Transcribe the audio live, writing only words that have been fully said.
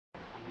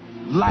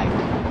like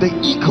the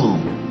eagle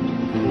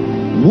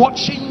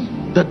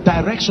watching the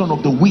direction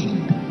of the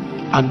wind,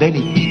 and then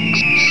it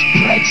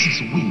spreads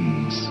its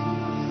wings.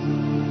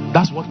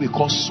 That's what we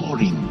call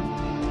soaring.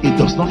 It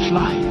does not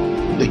fly.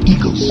 The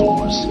eagle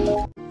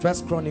soars.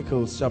 1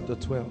 Chronicles chapter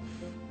 12.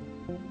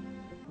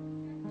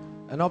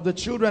 And of the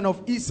children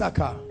of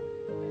Issachar,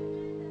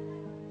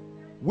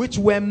 which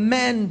were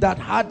men that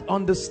had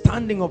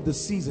understanding of the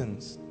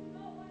seasons,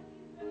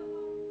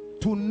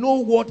 to know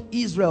what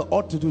Israel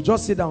ought to do.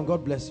 Just sit down,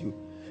 God bless you.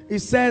 It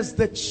says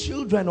the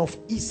children of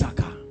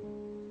Issachar,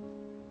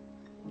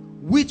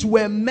 which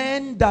were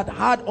men that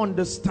had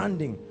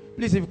understanding.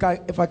 Please,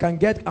 if I can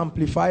get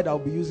amplified, I'll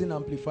be using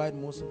amplified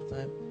most of the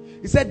time.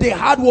 He said they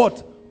had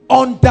what?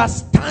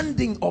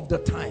 Understanding of the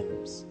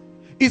times.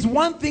 It's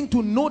one thing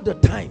to know the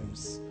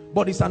times,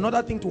 but it's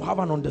another thing to have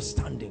an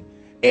understanding,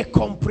 a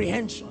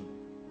comprehension.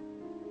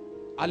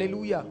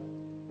 Hallelujah.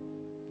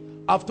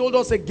 I've told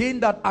us again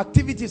that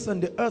activities in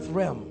the earth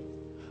realm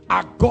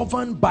are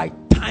governed by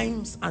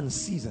times and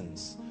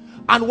seasons.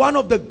 And one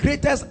of the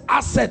greatest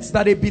assets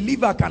that a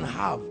believer can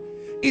have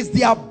is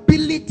the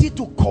ability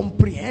to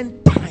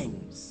comprehend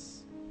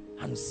times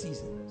and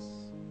seasons.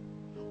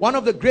 One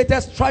of the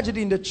greatest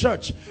tragedy in the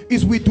church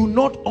is we do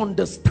not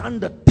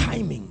understand the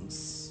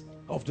timings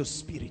of the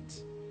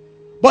Spirit.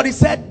 But he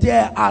said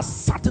there are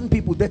certain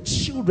people, the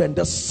children,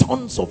 the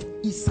sons of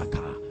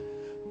Issachar.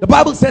 The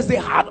Bible says they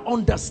had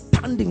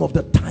understanding of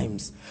the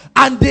times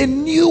and they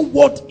knew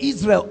what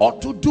Israel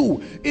ought to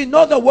do. In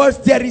other words,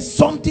 there is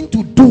something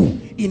to do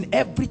in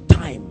every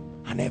time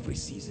and every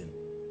season.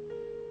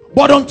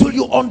 But until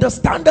you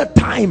understand the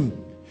time,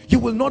 you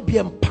will not be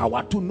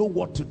empowered to know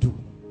what to do.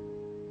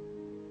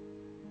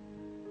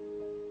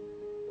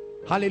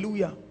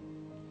 Hallelujah.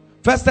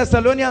 1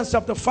 Thessalonians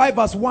chapter 5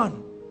 verse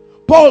 1.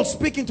 Paul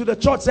speaking to the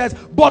church says,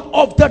 but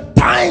of the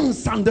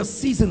times and the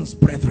seasons,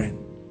 brethren,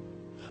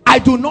 I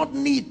do not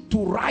need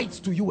to write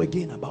to you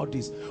again about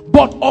this,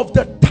 but of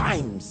the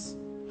times.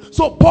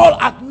 So Paul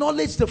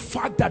acknowledged the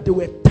fact that there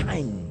were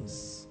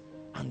times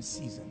and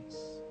seasons.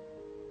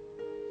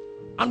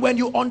 And when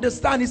you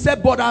understand, he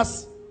said, but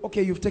as,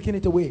 okay, you've taken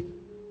it away,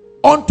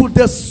 unto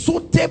the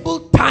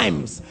suitable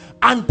times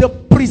and the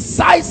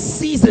precise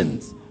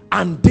seasons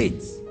and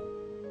dates.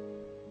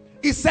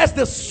 It says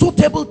the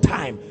suitable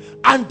time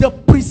and the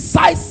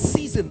precise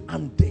season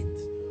and date.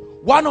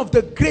 One of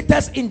the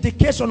greatest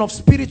indication of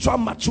spiritual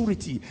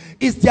maturity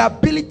is the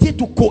ability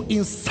to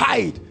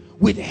coincide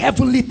with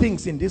heavenly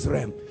things in this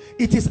realm.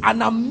 It is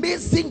an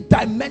amazing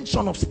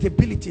dimension of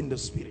stability in the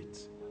spirit.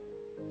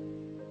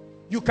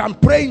 You can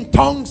pray in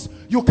tongues,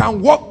 you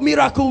can work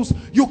miracles,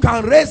 you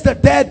can raise the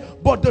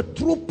dead, but the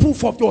true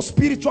proof of your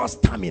spiritual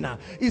stamina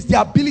is the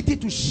ability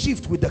to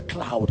shift with the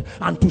cloud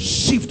and to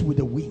shift with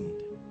the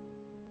wind.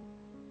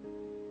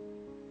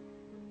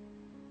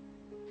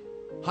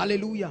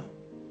 Hallelujah.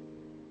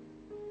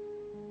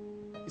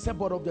 He said,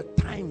 but of the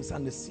times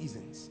and the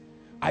seasons,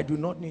 I do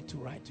not need to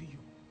write to you.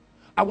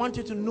 I want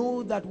you to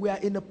know that we are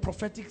in a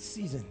prophetic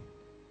season.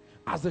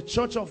 As the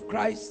Church of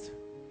Christ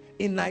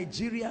in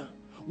Nigeria,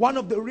 one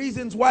of the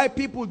reasons why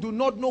people do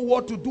not know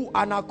what to do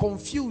and are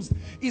confused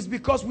is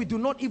because we do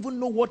not even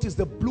know what is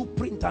the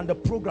blueprint and the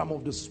program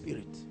of the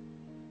Spirit.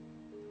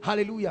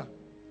 Hallelujah.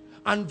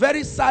 And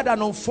very sad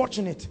and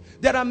unfortunate,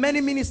 there are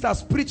many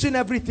ministers preaching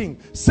everything,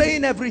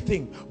 saying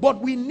everything,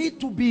 but we need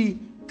to be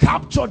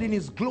captured in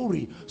his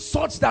glory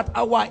such that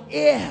our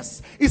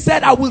ears, he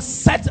said, I will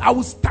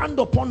stand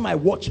upon my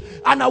watch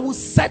and I will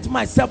set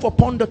myself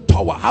upon the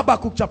tower.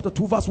 Habakkuk chapter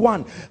 2 verse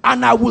 1.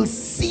 And I will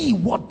see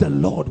what the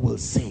Lord will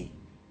say.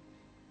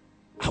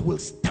 I will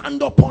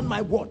stand upon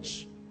my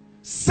watch,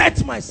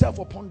 set myself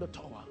upon the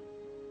tower.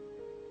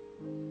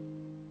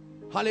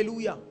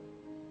 Hallelujah.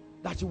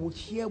 That you will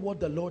hear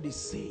what the Lord is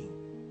saying,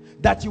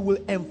 that you will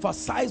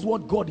emphasize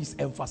what God is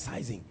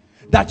emphasizing,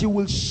 that you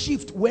will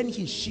shift when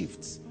he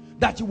shifts,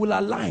 that you will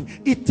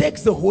align. It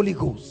takes the Holy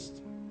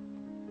Ghost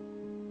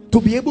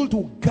to be able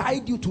to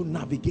guide you to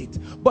navigate.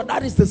 But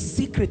that is the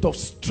secret of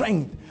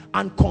strength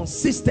and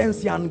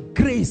consistency and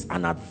grace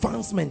and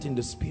advancement in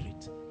the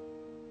Spirit.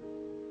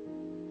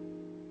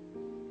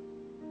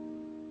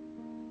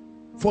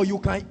 For you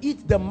can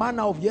eat the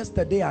manna of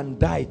yesterday and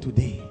die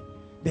today.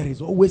 There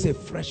is always a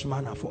fresh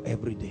manna for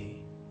every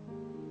day.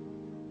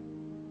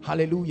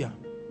 Hallelujah.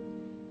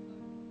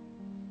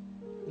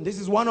 And this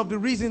is one of the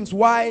reasons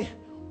why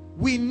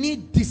we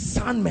need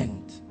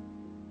discernment.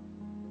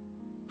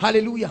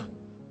 Hallelujah.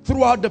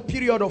 Throughout the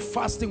period of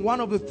fasting, one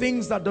of the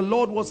things that the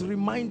Lord was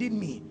reminding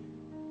me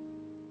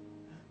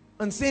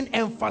and saying,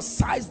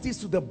 emphasize this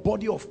to the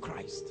body of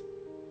Christ.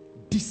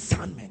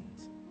 Discernment.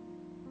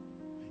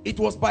 It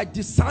was by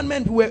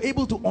discernment we were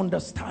able to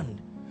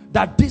understand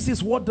that this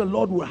is what the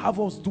Lord will have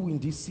us do in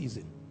this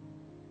season.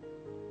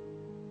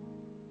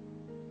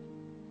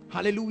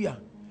 Hallelujah.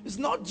 It's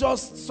not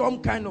just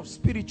some kind of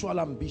spiritual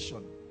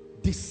ambition.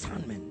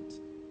 Discernment,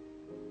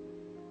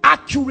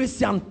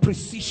 accuracy and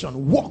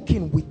precision,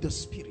 walking with the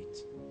Spirit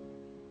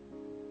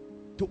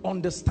to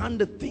understand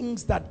the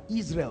things that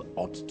Israel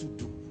ought to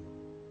do.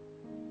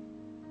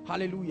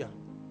 Hallelujah.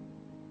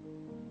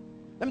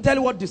 Let me tell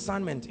you what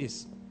discernment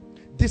is.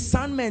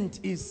 Discernment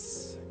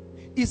is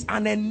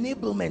an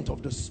enablement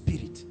of the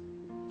Spirit.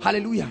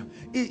 Hallelujah.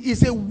 It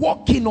is a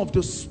working of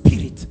the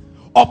Spirit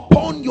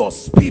upon your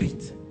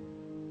spirit,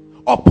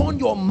 upon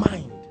your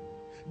mind,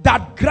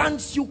 that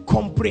grants you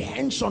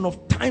comprehension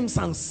of times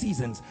and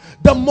seasons,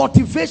 the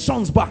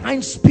motivations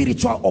behind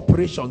spiritual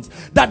operations,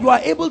 that you are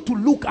able to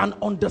look and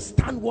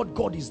understand what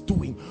God is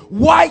doing,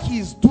 why he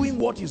is doing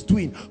what he's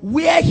doing,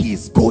 where he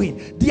is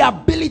going, the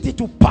ability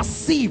to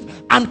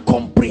perceive and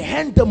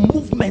comprehend the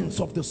movements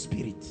of the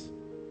Spirit.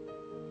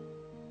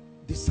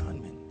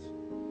 Discernment.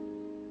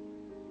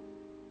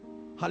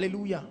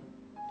 Hallelujah.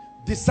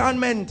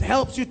 Discernment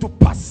helps you to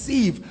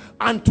perceive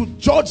and to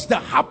judge the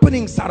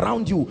happenings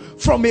around you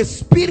from a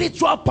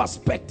spiritual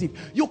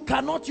perspective. You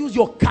cannot use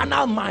your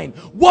carnal mind.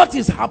 What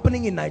is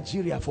happening in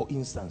Nigeria, for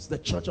instance, the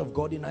Church of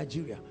God in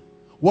Nigeria?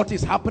 What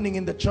is happening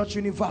in the Church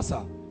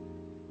Universal?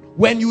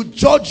 When you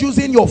judge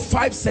using your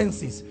five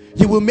senses,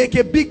 you will make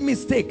a big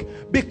mistake,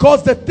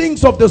 because the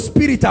things of the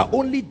Spirit are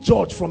only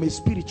judged from a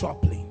spiritual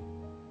plane.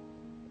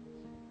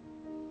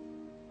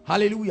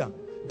 Hallelujah.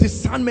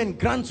 Discernment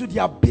grants you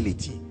the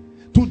ability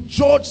to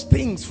judge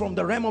things from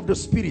the realm of the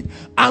Spirit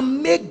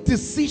and make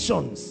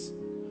decisions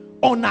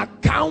on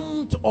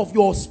account of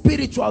your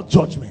spiritual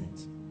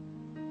judgment.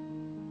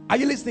 Are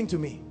you listening to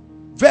me?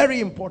 Very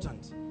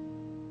important.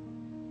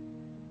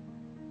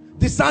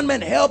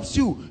 Discernment helps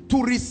you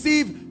to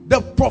receive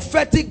the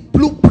prophetic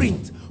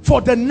blueprint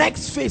for the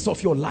next phase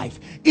of your life.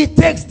 It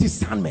takes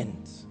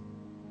discernment.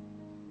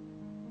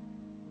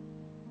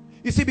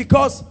 You see,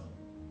 because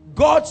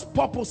God's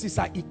purposes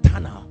are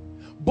eternal,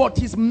 but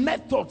his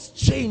methods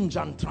change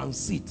and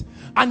transit,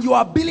 and your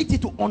ability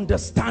to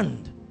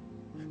understand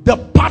the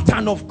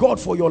pattern of God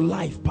for your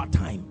life per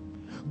time.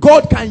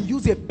 God can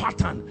use a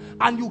pattern,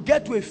 and you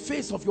get to a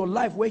phase of your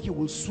life where he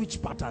will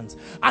switch patterns,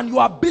 and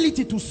your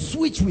ability to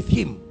switch with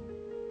him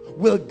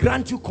will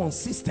grant you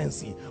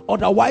consistency.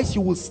 Otherwise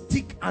you will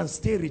stick and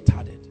stay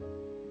retarded.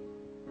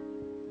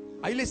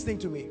 Are you listening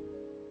to me?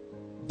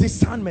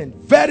 Discernment,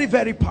 very,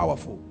 very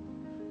powerful.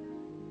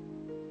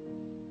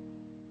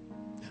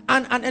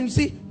 And you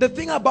see, the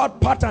thing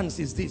about patterns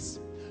is this: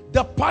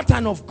 the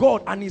pattern of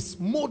God and his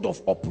mode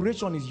of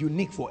operation is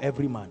unique for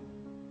every man.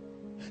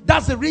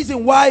 That's the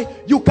reason why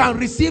you can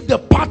receive the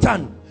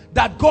pattern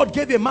that God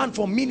gave a man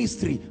for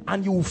ministry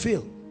and you will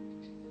fail.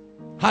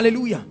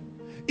 Hallelujah.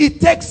 It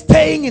takes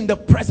staying in the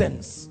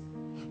presence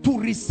to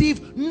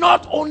receive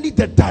not only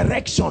the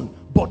direction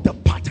but the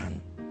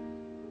pattern.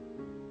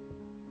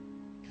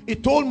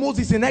 It told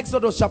Moses in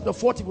Exodus chapter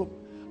 40,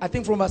 I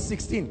think from verse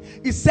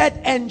 16, it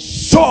said,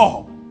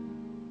 ensure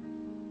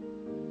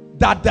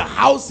that the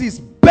house is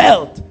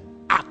built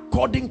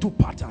according to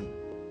pattern.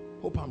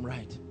 Hope I'm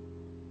right.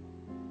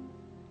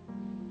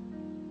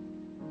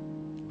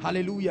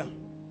 Hallelujah.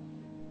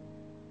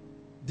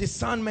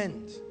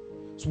 Discernment.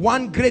 It's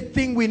one great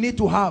thing we need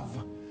to have.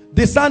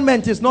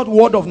 Discernment is not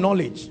word of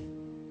knowledge.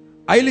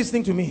 Are you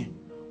listening to me?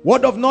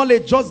 Word of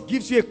knowledge just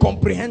gives you a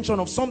comprehension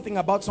of something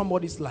about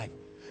somebody's life.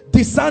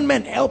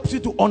 Discernment helps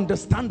you to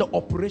understand the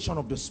operation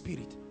of the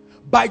Spirit.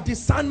 By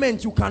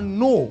discernment, you can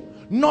know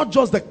not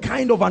just the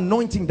kind of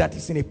anointing that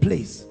is in a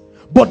place,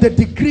 but the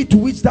degree to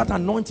which that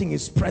anointing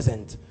is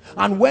present,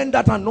 and when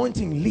that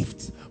anointing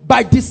lifts.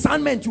 By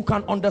discernment, you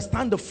can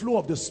understand the flow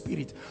of the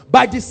Spirit.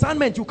 By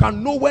discernment, you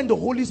can know when the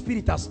Holy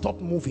Spirit has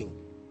stopped moving.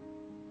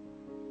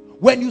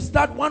 When you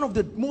start, one of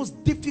the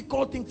most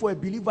difficult things for a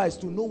believer is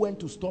to know when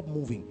to stop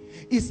moving.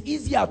 It's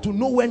easier to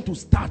know when to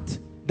start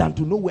than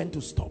to know when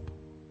to stop.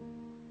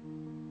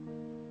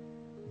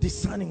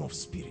 Discerning of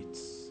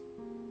spirits.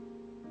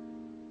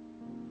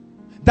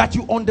 That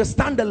you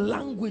understand the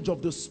language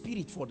of the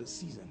Spirit for the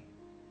season.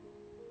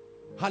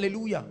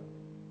 Hallelujah.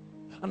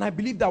 And I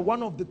believe that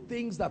one of the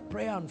things that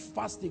prayer and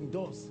fasting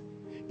does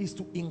is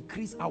to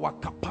increase our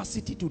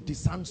capacity to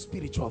discern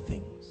spiritual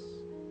things.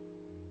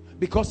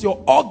 Because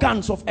your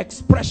organs of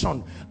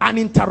expression and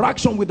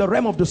interaction with the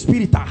realm of the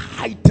Spirit are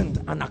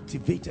heightened and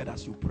activated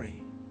as you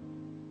pray.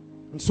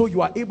 And so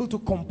you are able to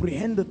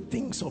comprehend the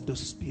things of the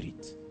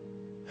Spirit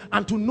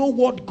and to know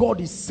what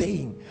God is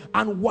saying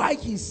and why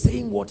he's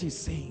saying what he's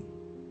saying.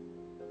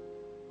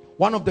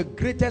 One of the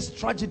greatest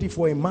tragedy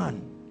for a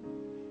man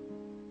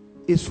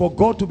is for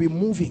God to be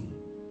moving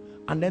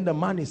and then the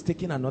man is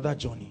taking another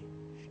journey.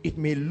 It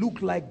may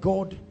look like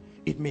God,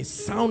 it may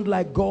sound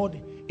like God,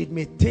 it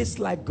may taste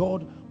like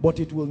God, but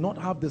it will not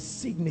have the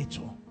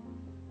signature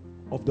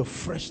of the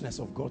freshness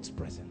of God's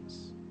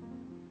presence.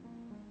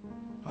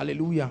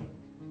 Hallelujah.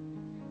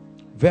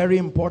 Very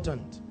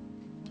important.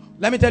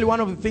 Let me tell you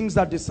one of the things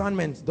that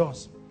discernment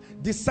does.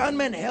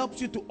 Discernment helps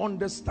you to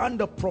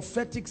understand the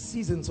prophetic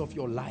seasons of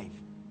your life,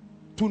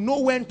 to know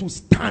when to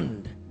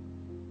stand,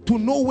 to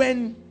know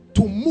when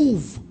to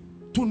move,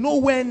 to know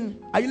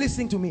when, are you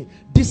listening to me?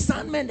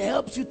 Discernment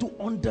helps you to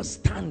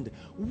understand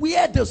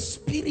where the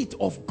Spirit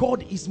of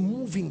God is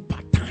moving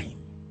per time.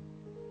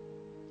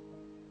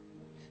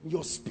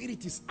 Your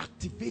spirit is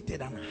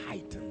activated and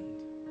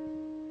heightened,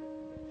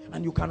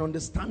 and you can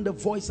understand the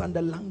voice and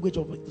the language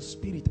of the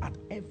Spirit at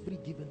every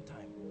given time.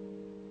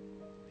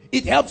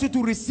 It helps you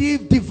to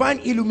receive divine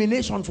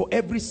illumination for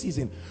every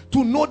season,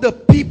 to know the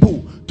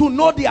people, to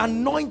know the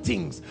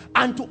anointings,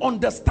 and to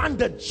understand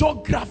the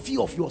geography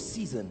of your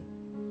season.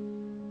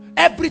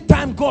 Every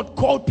time God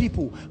called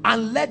people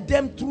and led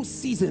them through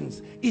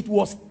seasons, it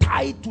was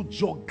tied to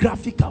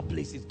geographical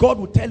places. God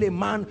would tell a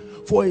man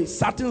for a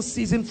certain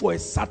season, for a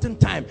certain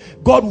time,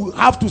 God will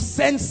have to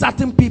send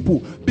certain people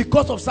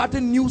because of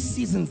certain new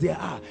seasons there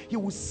are. He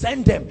will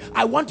send them.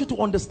 I want you to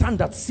understand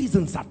that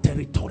seasons are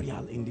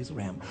territorial in this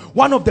realm.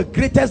 One of the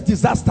greatest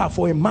disasters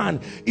for a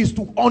man is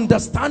to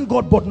understand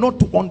God but not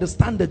to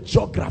understand the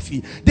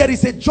geography. There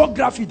is a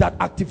geography that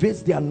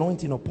activates the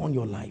anointing upon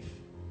your life.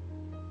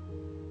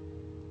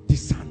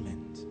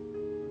 Discernment.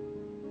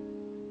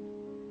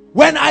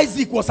 When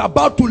Isaac was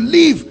about to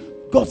leave,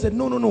 God said,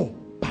 no,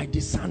 by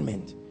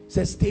discernment. He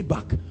said, stay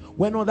back.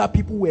 When other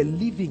people were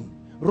leaving,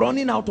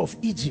 running out of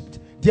Egypt,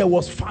 there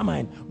was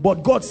famine.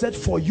 But God said,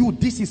 for you,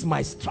 this is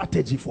my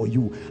strategy for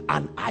you.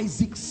 And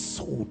Isaac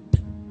sowed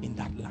in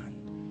that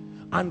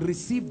land and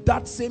received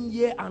that same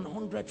year an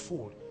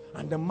 100-fold.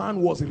 And the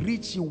man was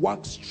rich, he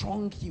worked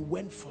strong, he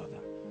went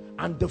further.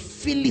 And the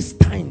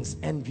Philistines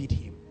envied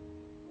him.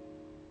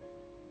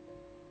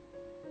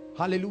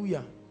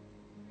 Hallelujah.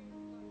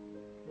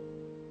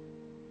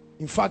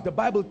 In fact, the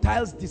Bible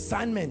ties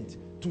discernment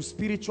to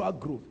spiritual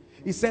growth.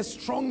 It says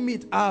strong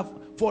meat are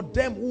for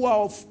them who are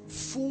of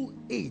full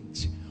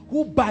age,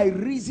 who by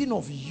reason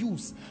of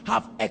use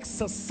have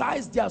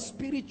exercised their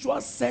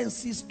spiritual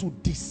senses to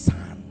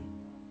discern.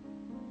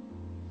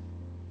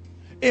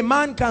 A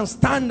man can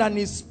stand and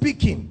is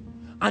speaking,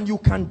 and you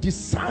can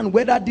discern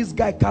whether this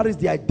guy carries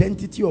the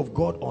identity of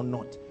God or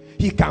not.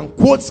 He can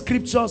quote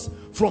scriptures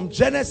from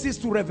Genesis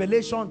to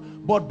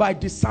Revelation, but by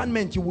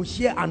discernment you will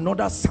hear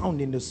another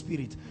sound in the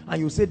spirit, and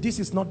you say, this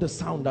is not the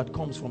sound that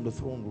comes from the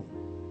throne room.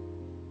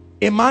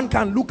 A man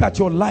can look at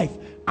your life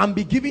and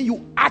be giving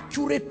you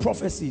accurate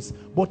prophecies,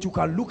 but you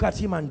can look at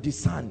him and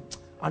discern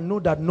and know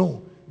that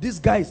no, this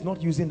guy is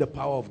not using the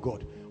power of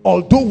God.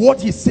 Although what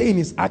he's saying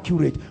is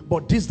accurate,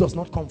 but this does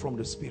not come from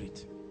the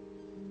spirit.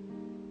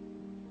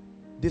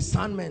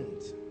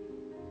 Discernment.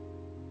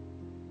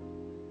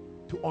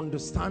 To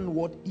understand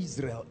what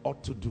Israel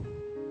ought to do.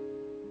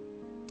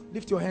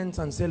 Lift your hands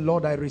and say,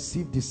 Lord, I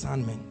receive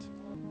discernment.